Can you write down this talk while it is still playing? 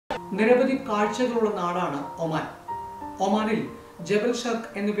നിരവധി കാഴ്ചകളുള്ള നാടാണ് ഒമാൻ. ഒമാനിൽ ജബൽ ഷർഖ്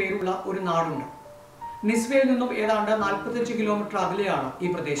എന്നു പേരുള്ള ഒരു നാടുണ്ട്. നിസ്വയിൽ നിന്നും ഏതാണ്ട് 45 കിലോമീറ്റർ അകലെയാണ് ഈ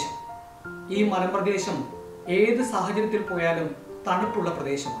പ്രദേശം. ഈ മലമ്പ്രദേശം ഏത് സാഹചര്യത്തിൽ പോയാലും തണുപ്പുള്ള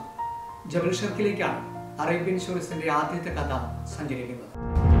പ്രദേശമാണ്. ജബൽ ഷർഖിലേക്കാണ് അറേബ്യൻ ഷോറിസിന്റെ ആദ്യത്തെ കഥ സഞ്ചരിക്കുന്നത്.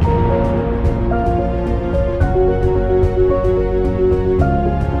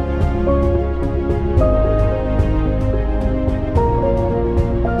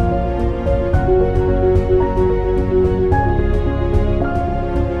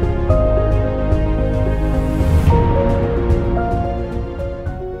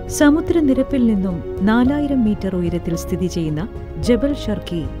 സമുദ്രനിരപ്പിൽ നിന്നും 4000 മീറ്റർ ഉയരത്തിൽ സ്ഥിതി ചെയ്യുന്ന ജബൽ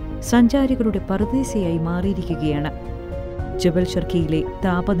ഷർഖി സഞ്ചാരികളുടെ പറുദീസയായി മാറിയിരിക്കുകയാണ്. ജബൽ ഷർഖിയിലെ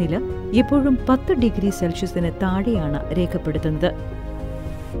താപനില എപ്പോഴും 10 ഡിഗ്രി സെൽഷ്യസിന് താഴെയാണ് രേഖപ്പെടുത്തുന്നത്.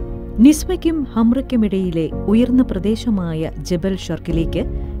 നിസ്വയ്ക്കും ഹംറയ്ക്കുമിടയിലെ ഉയർന്ന പ്രദേശമായ ജബൽ ഷർഖിലേക്ക്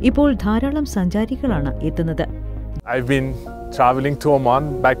ഇപ്പോൾ ധാരാളം സഞ്ചാരികളാണ് എത്തുന്നത്. I've been traveling to Oman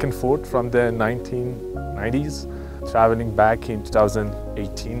back and forth from the 1990s. Traveling back in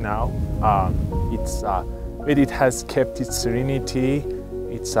 2018 now. It has kept its serenity.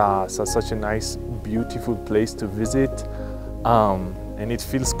 It's such a nice, beautiful place to visit. And it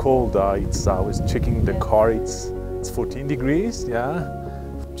feels cold. I was checking the car. It's 14 degrees, yeah,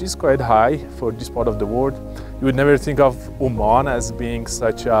 which is quite high for this part of the world. You would never think of Oman as being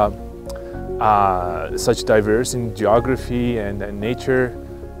such diverse in geography and nature.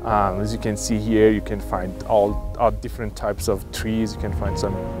 As you can see here, you can find all different types of trees. You can find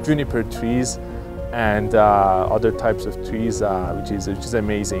some juniper trees and other types of trees, which is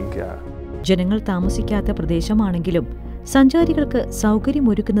amazing. ജനങ്ങൾ താമസിക്കാത്ത പ്രദേശമാണെങ്കിലും സഞ്ചാരികൾക്ക്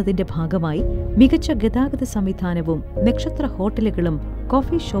സൗകര്യമൊരുക്കുന്നതിന്റെ ഭാഗമായി മികച്ച ഗതാഗത സംവിധാനവും നക്ഷത്ര ഹോട്ടലുകളും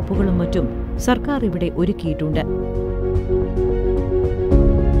coffee ഷോപ്പുകളും മറ്റും സർക്കാർ ഇവിടെ ഒരുക്കിയിട്ടുണ്ട്.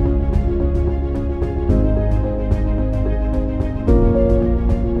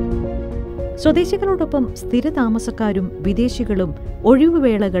 സ്വദേശികളോടൊപ്പം സ്ഥിരതാമസക്കാരും വിദേശികളും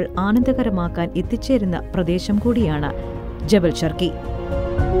ഒഴിവുവേളകൾ ആനന്ദകരമാക്കാൻ എത്തിച്ചേരുന്ന പ്രദേശം കൂടിയാണ് ജബൽ ഷർഖി.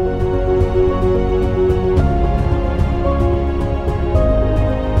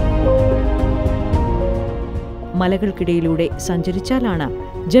 മലകൾക്കിടയിലൂടെ സഞ്ചരിച്ചാലാണ്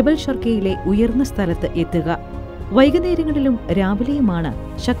ജബൽ ഷർഖിയിലെ ഉയർന്ന സ്ഥലത്ത് എത്തുക. വൈകുന്നേരങ്ങളിലും രാവിലെയുമാണ്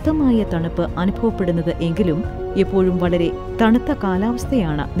ശക്തമായ തണുപ്പ് അനുഭവപ്പെടുന്നത് എങ്കിലും എപ്പോഴും വളരെ തണുത്ത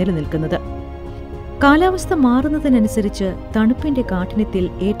കാലാവസ്ഥയാണ് നിലനിൽക്കുന്നത്. കാലാവസ്ഥ മാറുന്നതിനനുസരിച്ച് തണുപ്പിന്റെ കാഠിന്യത്തിൽ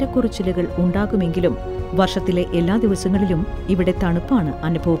ഏറ്റക്കുറച്ചിലുകൾ ഉണ്ടാകുമെങ്കിലും വർഷത്തിലെ എല്ലാ ദിവസങ്ങളിലും ഇവിടെ തണുപ്പാണ്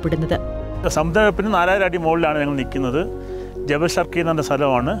അനുഭവപ്പെടുന്നത്. സമുദ്രനിരപ്പിന് 4000 അടി മുകളിലാണ് ഞങ്ങൾ നിൽക്കുന്നത്. ജബൽ ഷർഖി എന്ന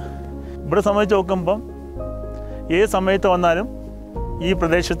സ്ഥലമാണ്. ഇവിടെ സംബന്ധിച്ച് നോക്കുമ്പം ഏത് സമയത്ത് വന്നാലും ഈ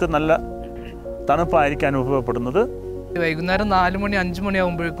പ്രദേശത്ത് നല്ല തണുപ്പായിരിക്കും അനുഭവപ്പെടുന്നത്. വൈകുന്നേരം 4 മണി 5 മണി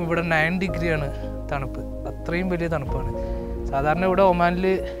ആകുമ്പോഴേക്കും ഇവിടെ 9 ഡിഗ്രിയാണ് തണുപ്പ്. അത്രയും വലിയ തണുപ്പാണ്. സാധാരണ ഇവിടെ ഒമാനിൽ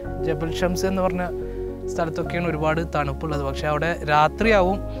ജബൽ ഷംസ് എന്ന് പറഞ്ഞ സ്ഥലത്തൊക്കെയാണ് ഒരുപാട് തണുപ്പുള്ളത്. പക്ഷേ അവിടെ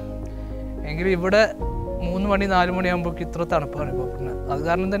രാത്രിയാവും എങ്കിലും ഇവിടെ 3 മണി 4 മണി ആകുമ്പോഴേക്കും ഇത്ര തണുപ്പാണ് അനുഭവപ്പെടുന്നത്. അത്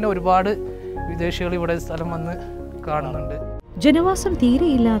കാരണം തന്നെ ഒരുപാട് വിദേശികൾ ഇവിടെ സ്ഥലം വന്ന് കാണുന്നുണ്ട്. ജനവാസം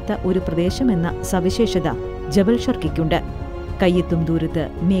തീരെയില്ലാത്ത ഒരു പ്രദേശമെന്ന സവിശേഷത ജബൽ ഷർഖിക്കുണ്ട്. കയ്യെത്തും ദൂരത്ത്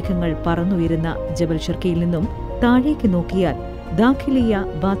മേഘങ്ങൾ പറന്നുയരുന്ന ജബൽ ഷർഖിയിൽ നിന്നും താഴേക്ക് നോക്കിയാൽ ദാഖിലിയ,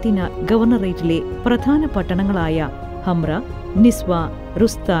 ബാത്തിന ഗവർണറേറ്റിലെ പ്രധാന പട്ടണങ്ങളായ ഹംറ, നിസ്വ,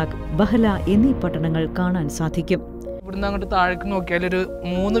 റുസ്താഖ്, ബഹല എന്നീ പട്ടണങ്ങൾ കാണാൻ സാധിക്കും. ഇവിടുന്ന് അങ്ങോട്ട് താഴേക്ക് നോക്കിയാൽ ഒരു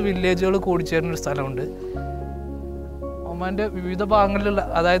 3 വില്ലേജുകൾ കൂടിച്ചേരുന്ന ഒരു സ്ഥലമുണ്ട്. ഒമാൻ്റെ വിവിധ ഭാഗങ്ങളിലുള്ള,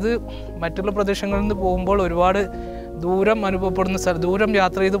 അതായത് മറ്റുള്ള പ്രദേശങ്ങളിൽ നിന്ന് പോകുമ്പോൾ ഒരുപാട് ദൂരം അനുഭവപ്പെടുന്ന സ്ഥലം, ദൂരം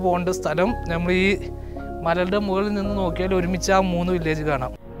യാത്ര ചെയ്ത് പോകേണ്ട സ്ഥലം നമ്മൾ ഈ മലയുടെ മുകളിൽ നിന്ന് നോക്കിയാൽ ഒരുമിച്ച് ആ 3 വില്ലേജ്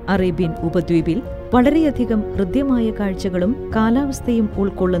കാണാം. അറേബ്യൻ ഉപദ്വീപിൽ വളരെയധികം ഹൃദ്യമായ കാഴ്ചകളും കാലാവസ്ഥയും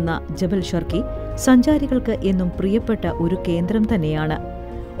ഉൾക്കൊള്ളുന്ന ജബൽ ഷർഖി സഞ്ചാരികൾക്ക് എന്നും പ്രിയപ്പെട്ട ഒരു കേന്ദ്രം തന്നെയാണ്.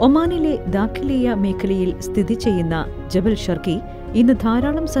 ഒമാനിലെ ദാഖിലിയ മേഖലയിൽ സ്ഥിതി ചെയ്യുന്ന ജബൽ ഷർഖി ഇന്ന്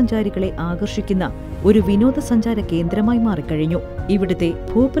ധാരാളം സഞ്ചാരികളെ ആകർഷിക്കുന്ന ഒരു വിനോദസഞ്ചാര കേന്ദ്രമായി മാറിക്കഴിഞ്ഞു. ഇവിടുത്തെ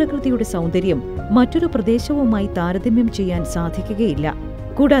ഭൂപ്രകൃതിയുടെ സൗന്ദര്യം മറ്റൊരു പ്രദേശവുമായി താരതമ്യം ചെയ്യാൻ സാധിക്കുകയില്ല.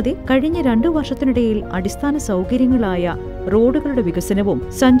 കൂടാതെ കഴിഞ്ഞ 2 വർഷത്തിനിടയിൽ അടിസ്ഥാന സൗകര്യങ്ങളായ റോഡുകളുടെ വികസനവും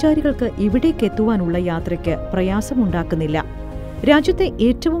സഞ്ചാരികൾക്ക് ഇവിടേക്കെത്തുവാനുള്ള യാത്രയ്ക്ക് പ്രയാസമുണ്ടാക്കുന്നില്ല. രാജ്യത്തെ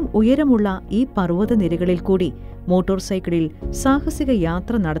ഏറ്റവും ഉയരമുള്ള ഈ പർവ്വത നിരകളിൽ കൂടി മോട്ടോർ സൈക്കിളിൽ സാഹസിക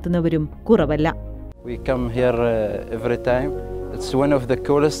യാത്ര നടത്തുന്നവരും കുറവല്ല. We come here every time. It's one of the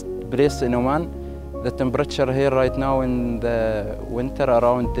coolest places in Oman. The temperature here right now in the winter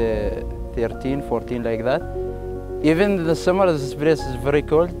around 13-14 like that. Even in the summer this place is very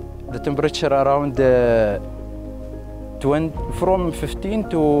cold. The temperature around from 15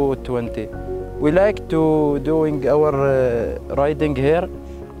 to 20. We like to doing our riding here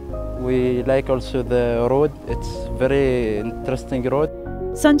We like also the road. It's very interesting road.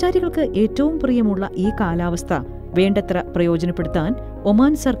 സഞ്ചാരികൾക്ക് ഏറ്റവും പ്രിയമുള്ള ഈ കാലാവസ്ഥ വേണ്ടത്ര പ്രയോജനപ്പെടുത്താൻ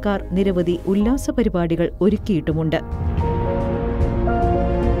Oman സർക്കാർ നിരവധി ഉല്ലാസ പരിപാടികൾ ഒരുക്കിയിട്ടുമുണ്ട്.